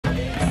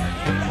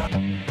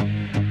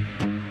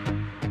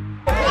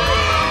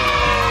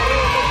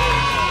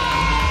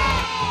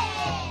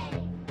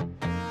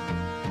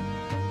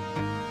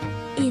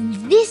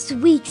this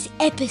week's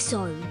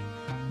episode,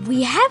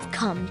 we have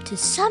come to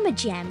Summer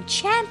Jam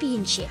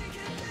Championship,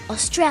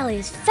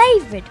 Australia's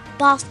favourite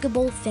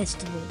basketball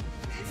festival.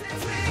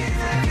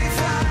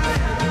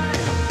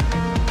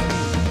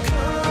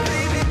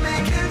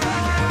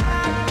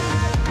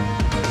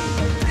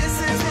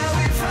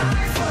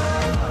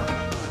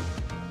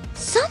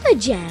 Summer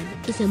Jam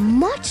is a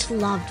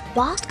much-loved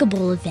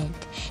basketball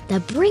event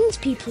that brings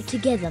people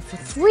together for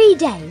 3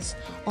 days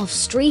of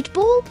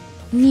streetball,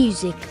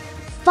 music,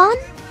 fun,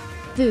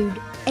 food,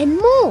 and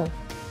more.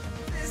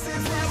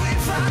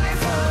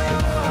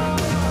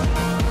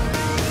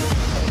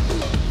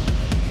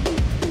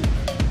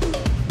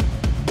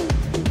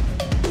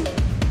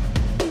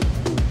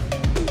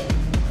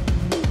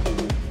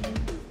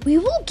 We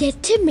will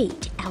get to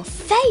meet our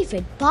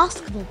favourite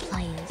basketball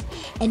players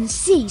and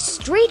see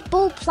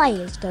streetball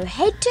players go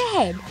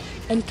head-to-head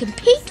and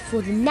compete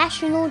for the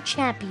national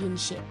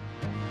championship.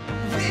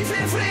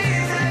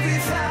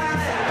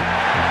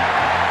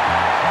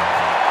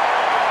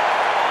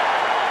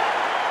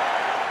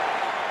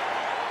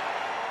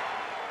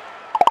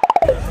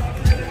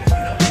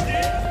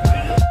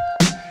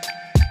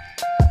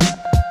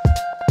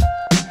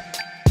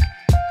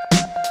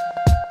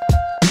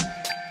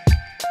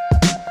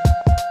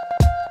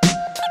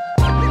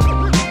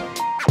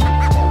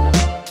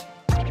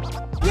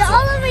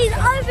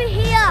 Over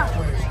here!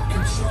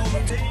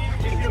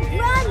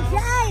 Run,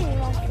 Jane!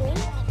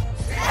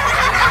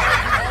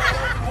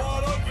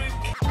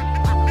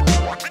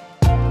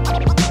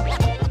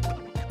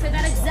 So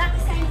that exact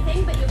same thing,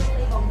 but you're going to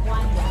leave on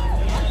one down.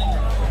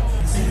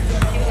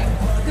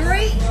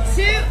 3,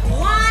 2,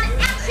 1,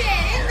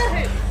 action! In the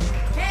hoop!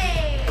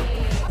 Hey!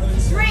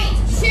 3,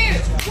 2,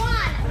 1,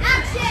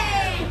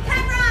 action!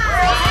 Camera!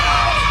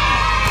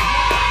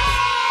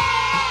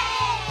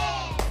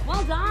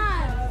 Well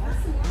done!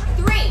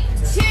 3,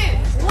 2,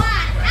 1,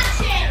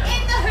 action!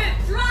 In the hoop,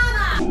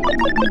 drama!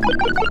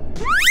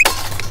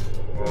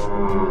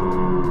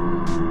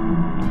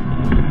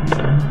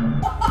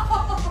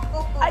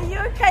 Are you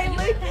okay,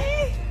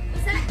 Lukey?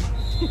 What's that?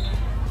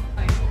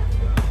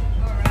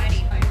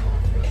 Alrighty.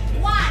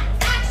 1,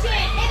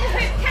 action! In the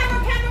hoop, camera!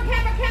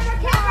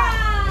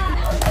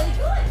 That was really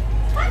good.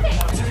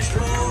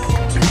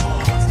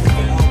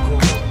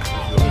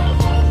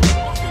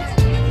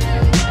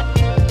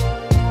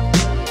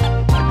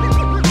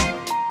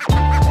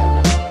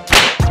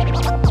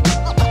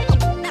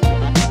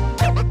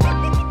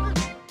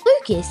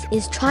 Lucas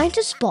is trying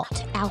to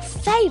spot our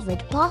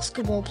favourite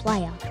basketball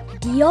player,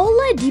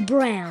 Diola de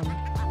Brown.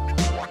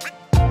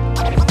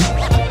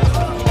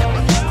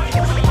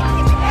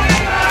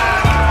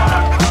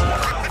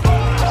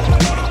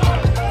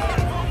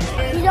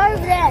 He's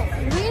over there.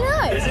 We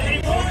know.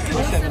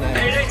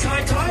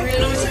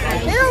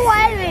 Get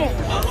away with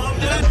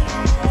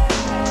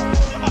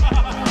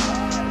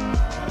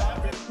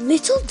it.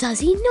 Little does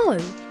he know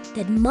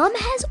that Mum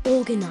has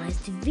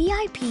organised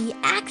VIP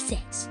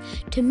access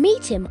to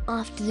meet him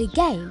after the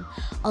game,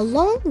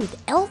 along with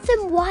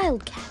Eltham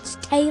Wildcats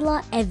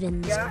Taylor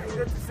Evans. Yeah,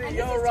 good to see you.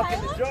 You're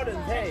rocking the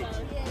Jordans. Hey,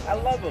 I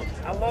love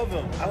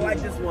them. I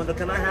like this one.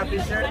 Can I have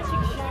this shirt?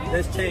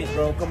 Let's change,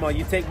 bro. Come on,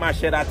 you take my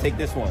shirt, I take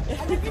this one. This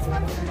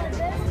one's for my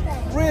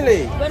birthday.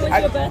 Really? When was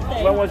your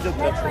birthday? When was your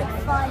birthday?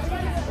 Like 5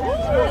 years ago.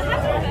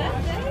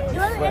 You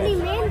want any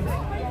mint?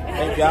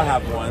 Thank you. I'll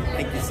have one.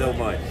 Thank you so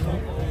much.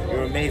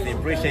 You're amazing.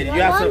 Appreciate it.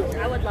 You have some.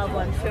 I would love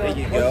one, sure. There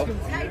you go.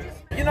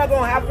 You're not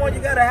gonna have one. You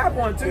gotta have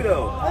one too,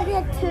 though. I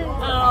get 2.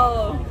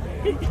 Oh.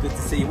 Good to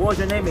see you. What was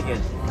your name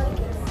again?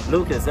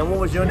 Lucas. And what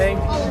was your name?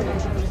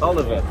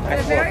 Oliver.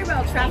 They're very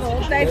well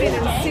travelled. They've been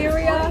in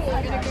Syria.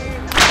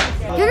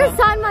 You gonna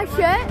sign my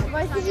shirt,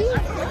 both of you?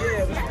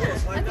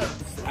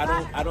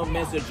 I don't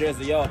mess your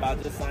jersey up. I'll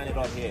just sign it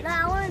on here. No,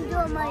 I want to do it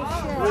on my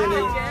shirt.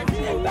 Really?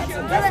 That's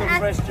a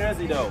fresh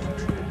jersey, though.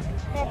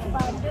 That's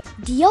fine.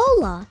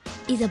 Diola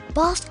is a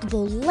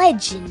basketball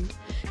legend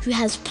who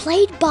has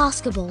played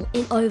basketball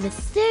in over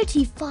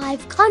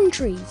 35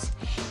 countries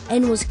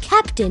and was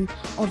captain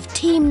of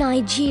Team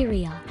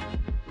Nigeria.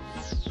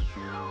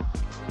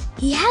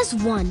 He has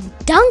won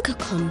dunk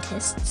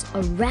contests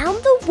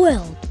around the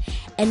world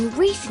and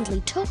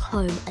recently took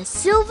home a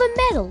silver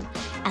medal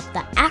at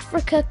the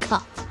Africa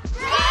Cup.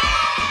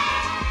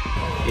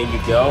 There you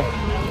go.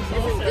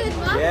 This is good,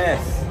 Mom.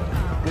 Yes.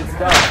 Good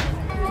stuff.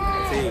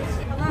 See.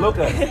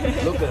 Lucas,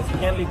 you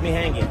can't leave me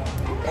hanging.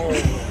 Oh.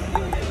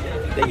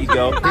 There you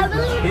go.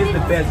 Here's the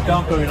best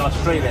dunker in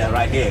Australia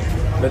right here.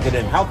 Look at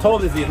him. How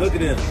tall is he? Look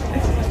at him.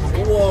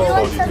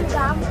 Whoa.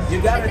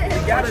 You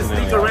gotta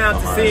stick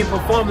around to see him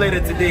perform later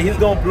today. He's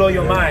gonna blow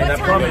your mind, I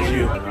promise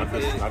you. Not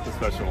the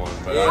special one,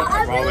 but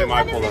I probably really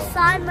might wanted pull to up.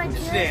 sign my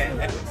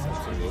shirt.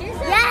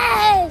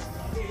 Yes!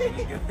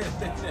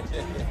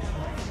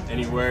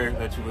 Anywhere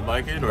that you would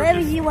like it, or Wherever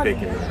just you want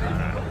pick it. it?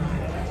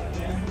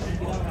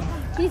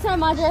 Can you sign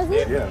my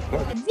jersey? Yeah.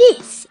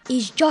 This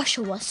is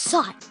Joshua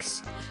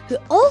Sykes, who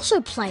also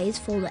plays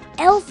for the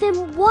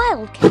Eltham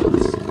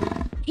Wildcats.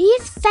 He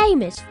is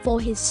famous for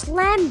his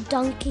slam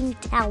dunking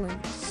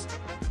talents.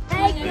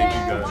 Thank you.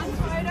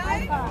 Thank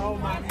you,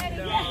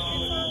 guys.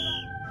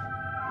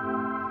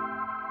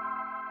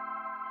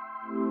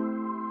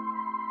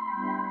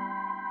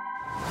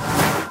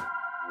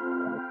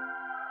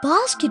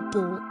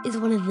 Basketball is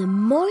one of the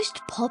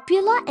most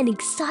popular and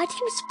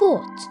exciting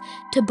sports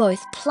to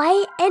both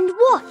play and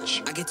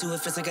watch. I get to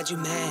it first, I got you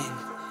mad.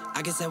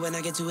 I guess that when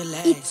I get to it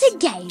last. It's a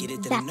game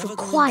that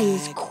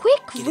requires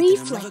quick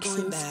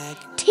reflexes,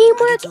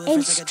 teamwork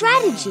and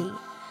strategy.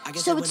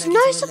 So it's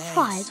no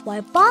surprise why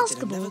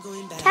basketball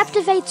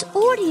captivates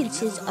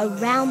audiences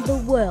around the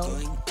world.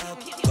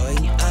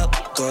 Going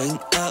up, going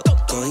up,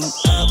 going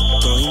up,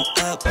 going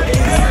up.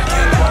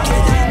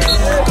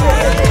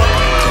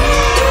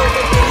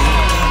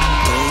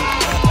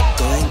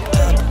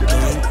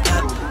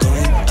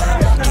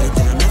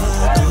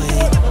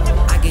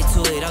 I get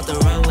to it out the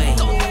runway.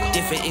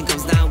 Different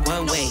incomes, not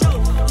one way.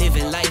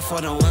 Living life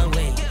on a one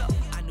way.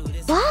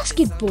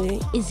 Basketball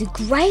is a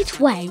great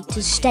way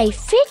to stay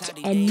fit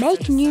and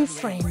make new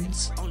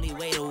friends. Only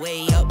way to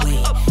way up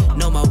way.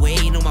 Know my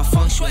way, know my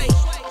feng shui.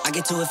 I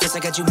get to it first, I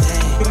got you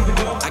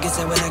mad. I guess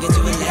that when I get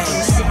to it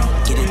last.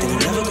 Get it, then I'm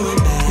never going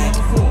back.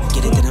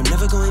 Get it, then I'm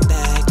never going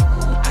back.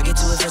 I get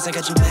to it first, I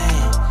got you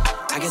mad.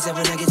 I guess that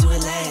when I get to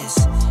it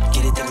last.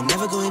 Get it, then I'm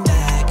never going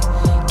back.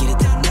 Get it,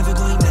 then I'm never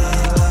going back.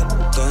 Up,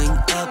 going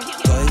up,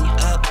 going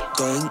up,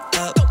 going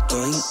up,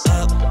 going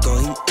up,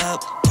 going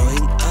up,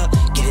 going up.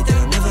 Get it, then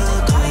I'm never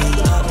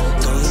going up,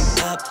 going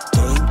up,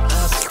 going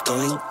up,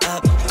 going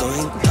up,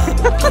 going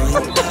up,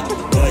 going up,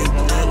 going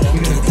up.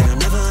 Get it, then I'm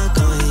never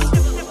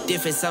going.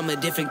 Different summer,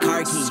 different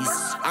car keys.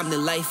 I'm the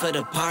life of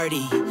the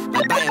party.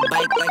 I buy a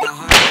bike like a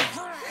Harley.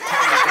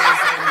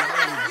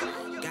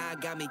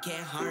 God got me,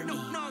 can't harm me.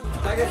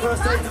 I get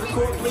first take to the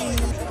court, please.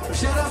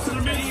 Shout out to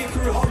the media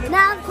crew.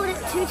 Now I've got it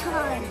 2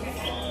 times.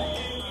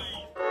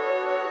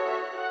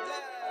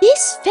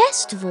 This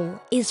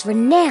festival is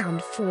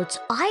renowned for its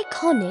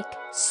iconic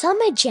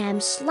Summer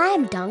Jam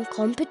Slam Dunk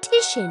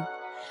competition,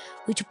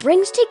 which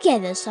brings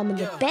together some of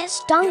the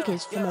best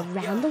dunkers from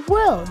around the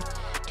world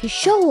to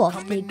show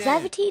off their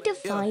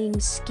gravity-defying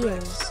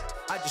skills.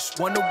 I just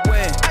wanna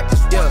win,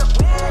 yeah.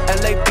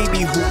 LA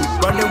BB who we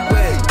running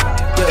with,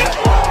 yeah.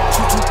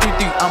 2, 2, 3,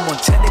 3, I'm on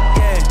 10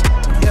 again,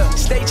 yeah.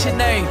 State your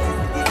name,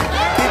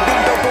 big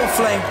double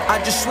flame. I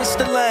just switched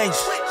the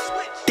lanes.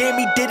 Damn,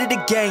 he did it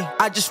again.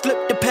 I just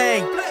flipped the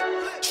pain.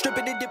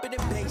 Stripping and dipping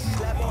and bass.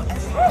 Slap on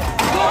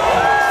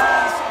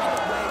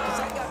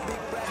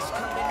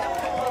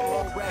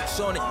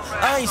on it.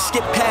 I ain't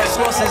skip past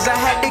losses, I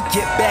had to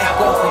get back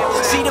off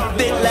it. See the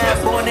fit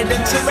laugh on it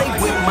until they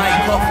whip my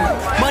coffin.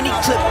 Money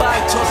clip,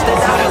 I tossed it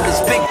out of this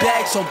big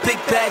bags on big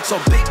bags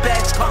on big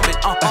bags coming,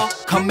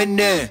 coming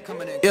in,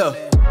 yeah.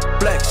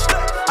 Flex,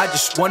 I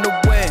just wanna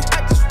win,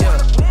 yeah.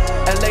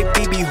 LA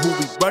BB who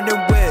we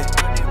running with,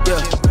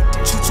 yeah.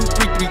 2, 2,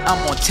 3, 3,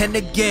 I'm on 10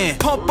 again.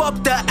 Pump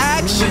up the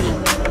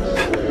action,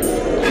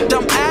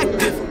 I'm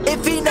active.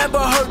 If he never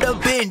heard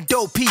of being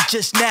dope, he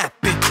just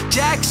napping.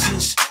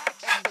 Jackson's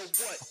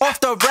off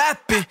the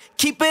rapping,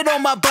 keep it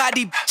on my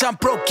body, bitch, I'm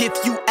broke if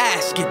you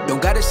asking. Don't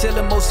gotta sell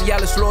it, most of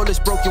y'all is flawless.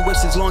 Broken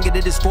whips as long as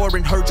it is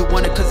foreign. Heard you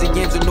want it cause the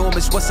yam's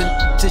enormous. What's in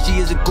till she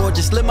isn't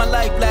gorgeous. Live my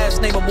life,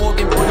 last name of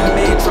Morgan. Pretty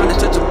man trying to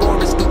touch a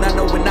forest. Do not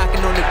know we're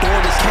knocking on the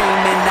door. This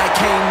came in, I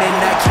came in,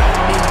 I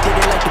came in. Did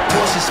it like the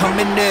Porsches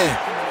humming in,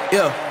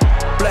 yeah.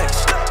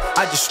 Flex,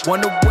 I just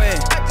wanna win,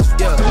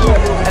 yeah.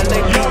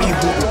 LA BB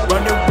who we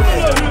running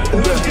with,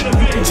 yeah.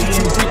 2,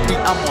 2, 3,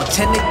 3, I'm on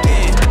 10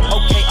 again.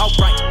 Okay,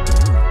 alright.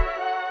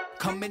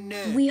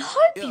 We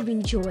hope you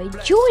enjoyed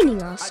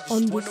joining us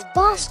on this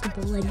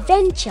basketball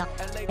adventure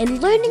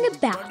and learning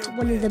about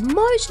one of the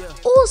most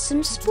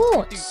awesome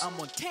sports.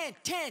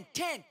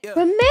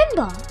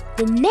 Remember,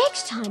 the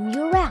next time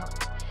you're out,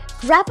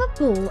 grab a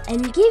ball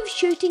and give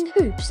shooting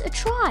hoops a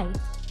try.